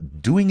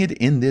 but doing it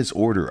in this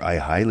order, I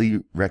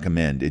highly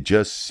recommend. It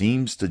just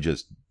seems to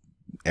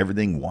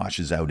everything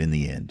washes out in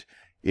the end.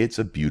 It's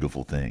a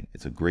beautiful thing.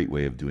 It's a great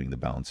way of doing the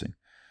balancing.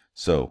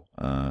 So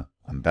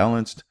I'm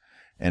balanced.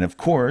 And of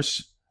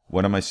course,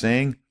 what am I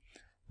saying?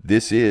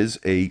 This is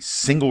a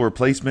single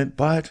replacement,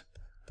 but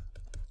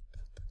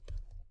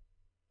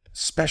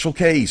special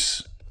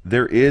case.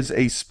 There is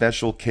a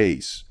special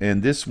case.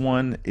 And this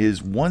one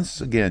is once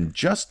again,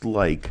 just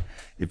like,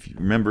 if you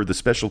remember the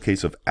special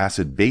case of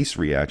acid-base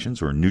reactions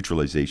or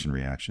neutralization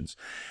reactions,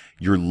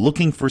 you're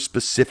looking for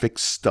specific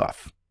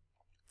stuff.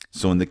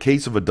 So in the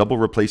case of a double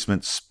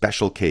replacement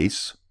special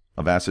case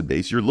of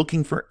acid-base, you're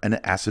looking for an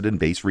acid and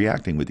base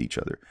reacting with each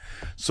other.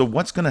 So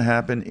what's going to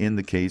happen in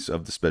the case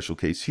of the special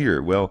case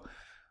here? Well,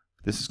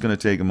 this is going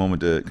to take a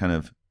moment to kind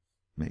of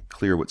make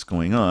clear what's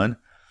going on.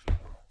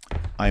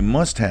 I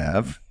must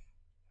have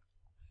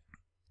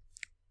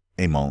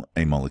a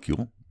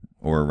molecule,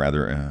 or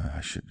rather,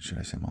 should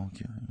I say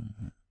molecule?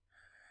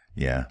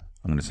 Yeah,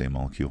 I'm going to say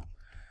molecule.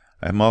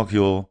 A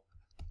molecule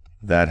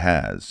that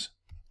has,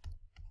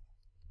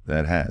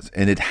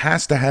 and it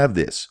has to have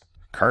this,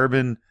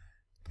 carbon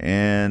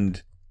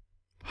and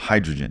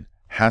hydrogen,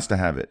 has to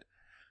have it.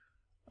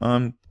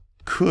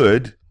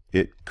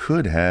 It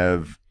could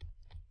have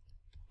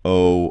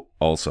O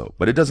also,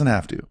 but it doesn't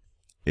have to.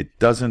 It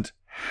doesn't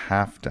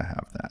have to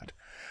have that,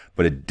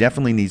 but it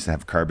definitely needs to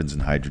have carbons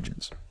and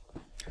hydrogens.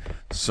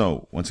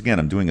 So once again,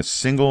 I'm doing a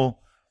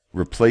single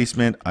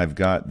replacement. I've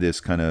got this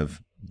kind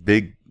of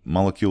big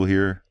molecule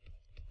here,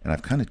 and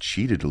I've kind of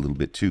cheated a little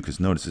bit too, because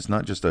notice it's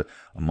not just a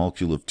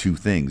molecule of 2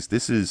 things.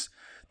 This is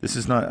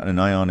not an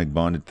ionic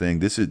bonded thing.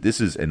 This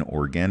is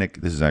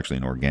actually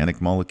an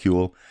organic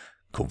molecule,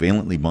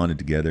 covalently bonded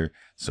together.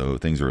 So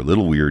things are a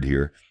little weird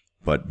here.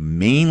 But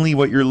mainly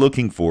what you're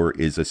looking for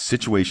is a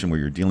situation where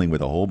you're dealing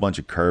with a whole bunch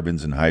of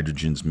carbons and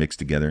hydrogens mixed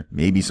together,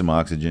 maybe some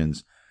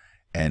oxygens.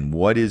 And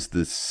what is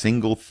the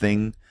single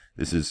thing?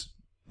 This is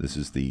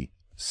the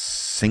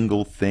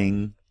single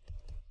thing.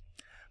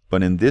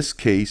 But in this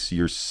case,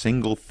 your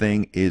single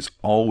thing is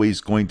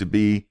always going to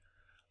be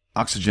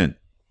oxygen.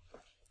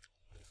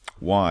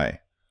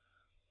 Why?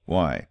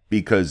 Why?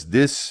 Because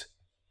this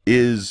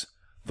is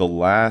the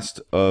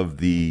last of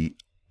the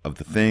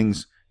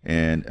things.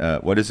 And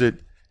what is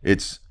it?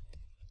 It's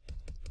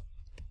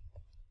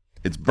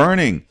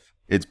burning.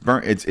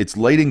 It's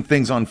lighting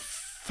things on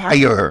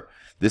fire.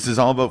 This is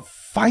all about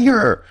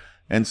fire.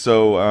 And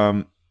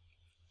so,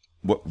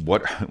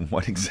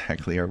 what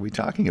exactly are we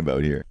talking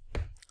about here?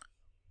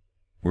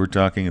 We're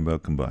talking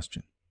about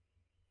combustion.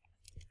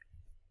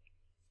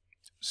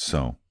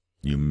 So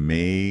you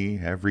may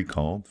have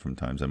recalled from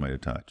times I might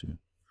have taught you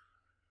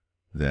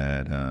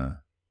that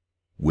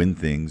when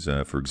things,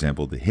 for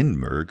example, the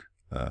Hindenburg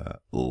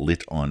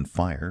lit on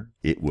fire,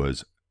 it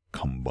was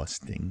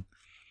combusting,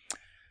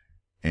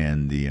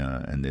 and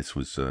this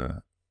was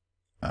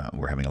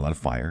we're having a lot of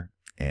fire,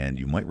 and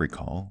you might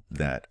recall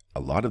that a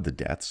lot of the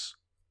deaths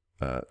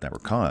that were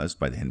caused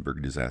by the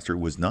Hindenburg disaster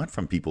was not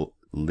from people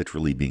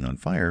literally being on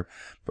fire,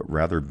 but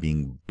rather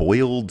being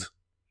boiled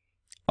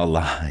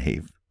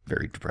alive.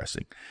 Very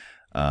depressing.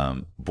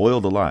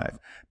 Boiled alive.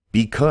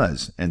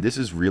 Because, and this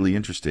is really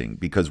interesting,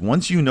 because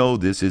once you know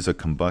this is a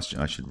combustion,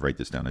 I should write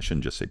this down. I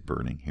shouldn't just say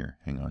burning here.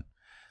 Hang on.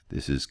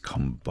 This is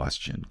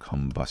combustion.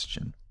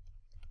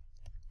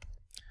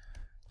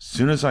 As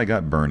soon as I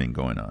got burning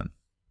going on,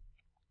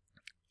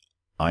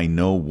 I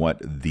know what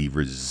the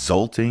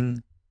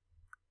resulting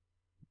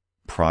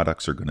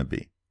products are going to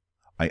be.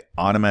 I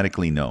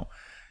automatically know.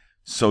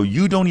 So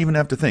you don't even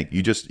have to think.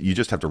 You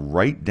just have to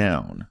write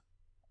down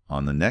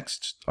on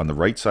the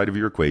right side of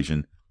your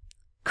equation,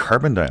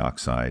 carbon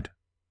dioxide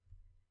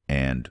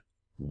and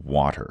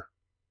water.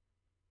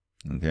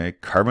 Okay,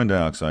 carbon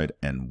dioxide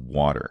and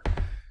water.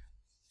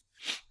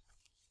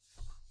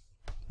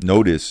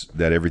 Notice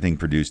that everything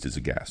produced is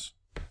a gas.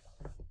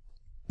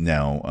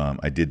 Now,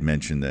 I did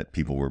mention that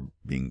people were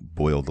being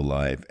boiled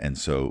alive, and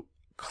so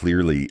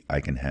clearly I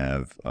can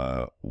have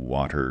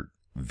water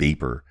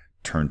vapor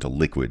turn to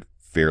liquid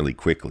fairly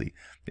quickly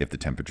if the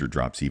temperature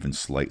drops even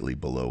slightly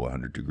below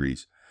 100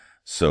 degrees.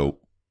 So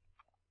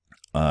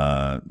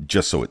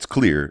just so it's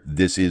clear,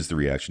 this is the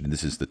reaction, and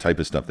this is the type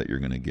of stuff that you're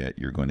going to get.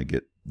 You're going to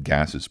get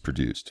gases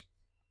produced.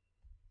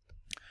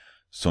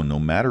 So no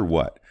matter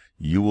what,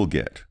 you will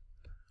get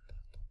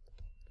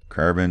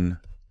carbon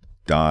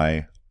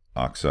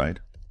dioxide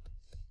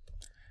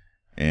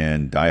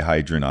and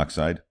dihydrogen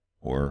oxide,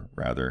 or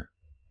rather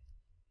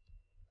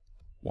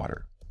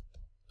water.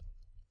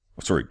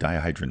 sorry,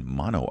 dihydrogen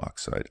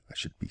monoxide.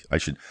 I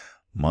should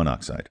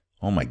monoxide.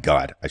 Oh my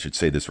God, I should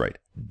say this right.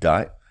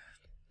 Dihydrogen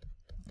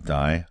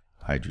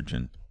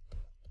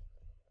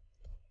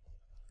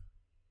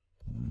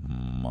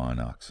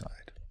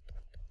monoxide.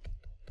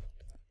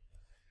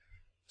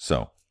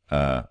 So,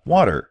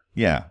 water.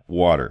 Yeah,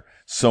 water.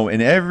 So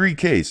in every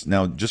case,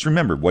 now just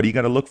remember, what do you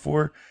got to look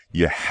for?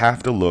 You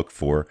have to look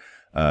for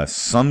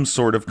some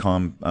sort of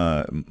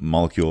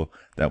molecule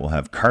that will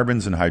have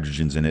carbons and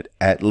hydrogens in it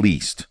at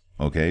least.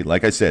 Okay,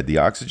 like I said, the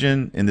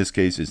oxygen in this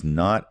case is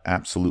not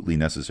absolutely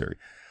necessary.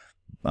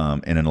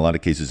 And in a lot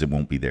of cases, it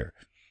won't be there.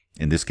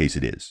 In this case,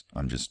 it is.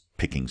 I'm just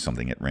picking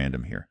something at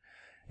random here.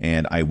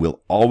 And I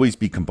will always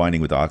be combining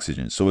with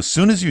oxygen. So as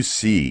soon as you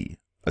see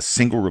a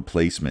single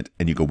replacement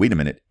and you go, wait a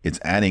minute, it's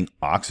adding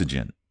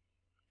oxygen,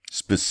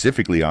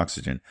 specifically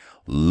oxygen,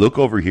 look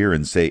over here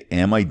and say,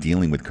 am I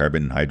dealing with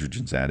carbon and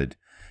hydrogens added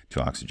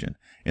to oxygen?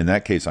 In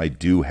that case, I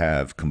do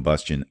have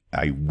combustion.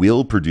 I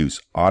will produce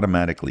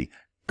automatically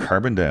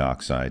carbon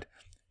dioxide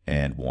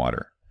and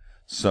water.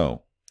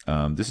 So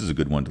this is a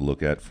good one to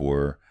look at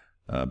for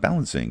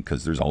balancing,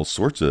 because there's all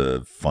sorts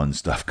of fun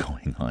stuff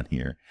going on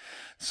here.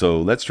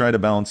 So let's try to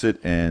balance it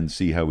and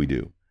see how we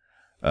do.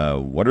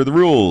 What are the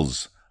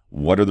rules?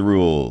 What are the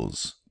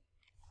rules?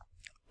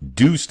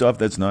 Do stuff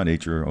that's not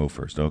H or O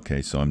first.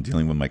 Okay, so I'm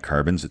dealing with my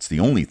carbons. It's the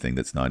only thing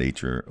that's not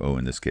H or O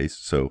in this case.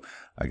 So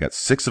I got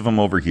 6 of them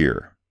over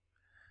here.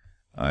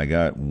 I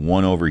got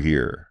 1 over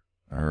here.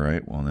 All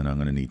right, well, then I'm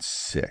going to need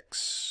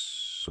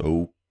 6.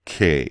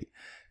 Okay.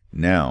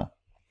 Now,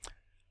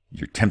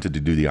 you're tempted to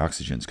do the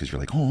oxygens because you're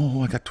like,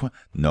 oh, I got 12.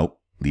 Nope,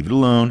 leave it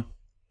alone.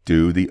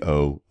 Do the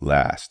O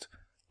last.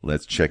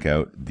 Let's check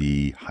out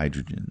the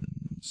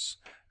hydrogens.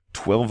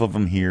 12 of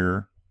them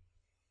here.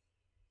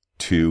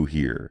 2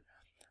 here.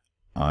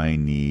 I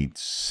need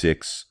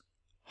 6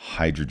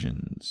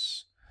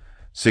 hydrogens.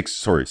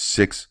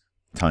 6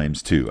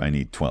 times 2. I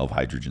need 12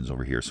 hydrogens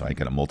over here. So I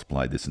got to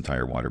multiply this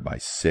entire water by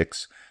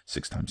 6.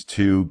 6 times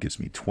 2 gives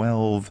me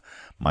 12.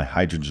 My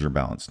hydrogens are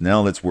balanced.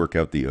 Now let's work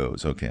out the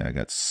O's. Okay, I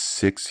got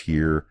 6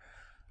 here.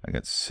 I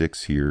got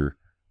 6 here.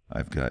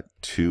 I've got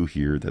 2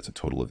 here. That's a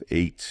total of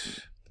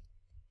 8.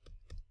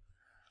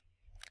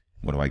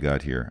 What do I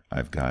got here?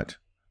 I've got,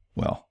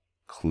 well,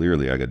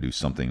 clearly I got to do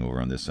something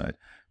over on this side.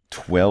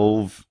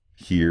 12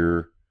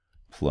 here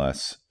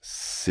plus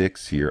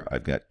 6 here.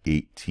 I've got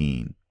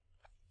 18.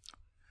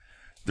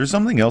 There's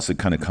something else that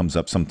kind of comes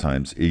up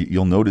sometimes.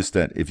 You'll notice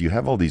that if you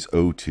have all these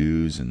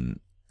O2s and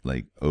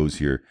like O's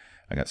here,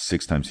 I got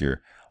 6 times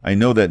here. I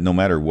know that no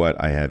matter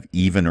what, I have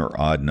even or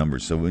odd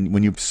numbers. So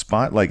when you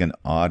spot like an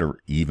odd or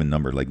even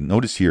number, like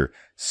notice here,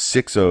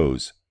 6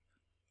 O's,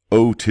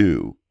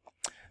 O2,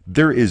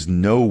 there is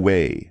no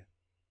way,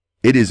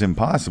 it is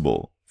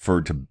impossible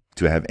to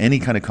have any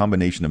kind of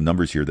combination of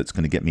numbers here that's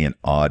going to get me an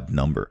odd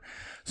number.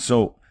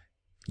 So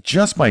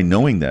just by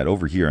knowing that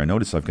over here, I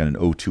notice I've got an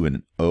O2 and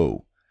an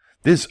O.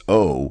 This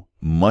O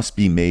must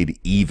be made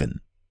even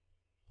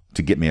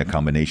to get me a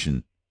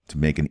combination to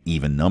make an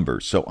even number.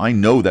 So I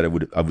know that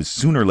I was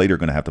sooner or later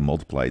going to have to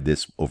multiply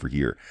this over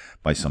here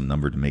by some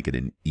number to make it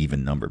an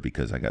even number,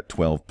 because I got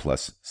 12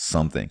 plus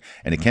something.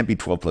 And it can't be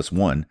 12 plus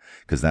 1,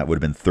 because that would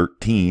have been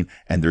 13.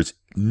 And there's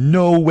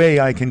no way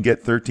I can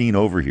get 13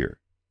 over here.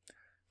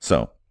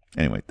 So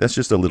anyway, that's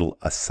just a little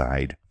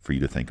aside for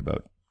you to think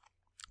about.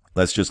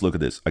 Let's just look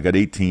at this. I got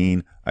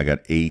 18. I got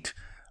 8.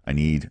 I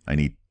need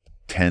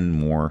 10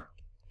 more.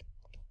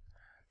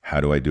 How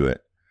do I do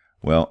it?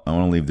 Well, I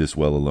want to leave this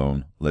well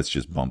alone. Let's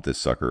just bump this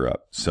sucker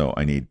up. So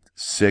I need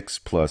 6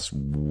 plus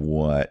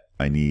what?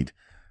 It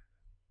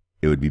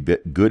would be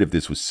good if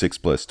this was 6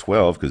 plus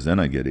 12, because then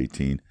I get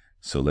 18.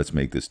 So let's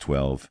make this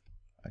 12.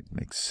 I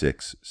make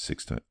 6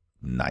 times.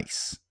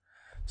 Nice.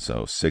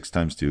 So 6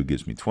 times 2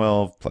 gives me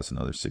 12, plus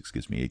another 6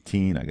 gives me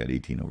 18. I got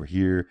 18 over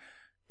here.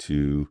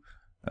 2,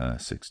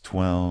 6,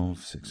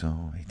 12, 6,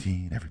 0,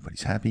 18.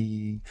 Everybody's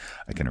happy.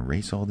 I can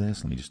erase all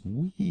this. Let me just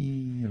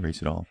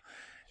erase it all.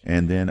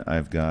 And then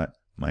I've got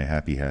my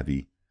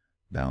happy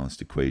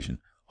balanced equation.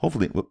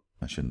 Hopefully, whoop,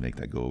 I shouldn't make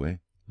that go away.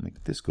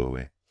 Make this go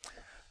away.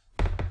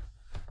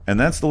 And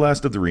that's the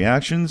last of the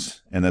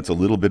reactions. And that's a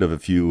little bit of a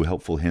few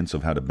helpful hints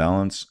of how to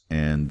balance.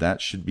 And that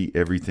should be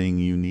everything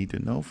you need to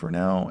know for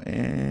now.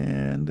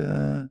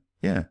 And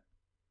yeah,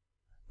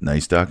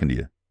 nice talking to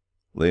you.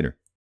 Later.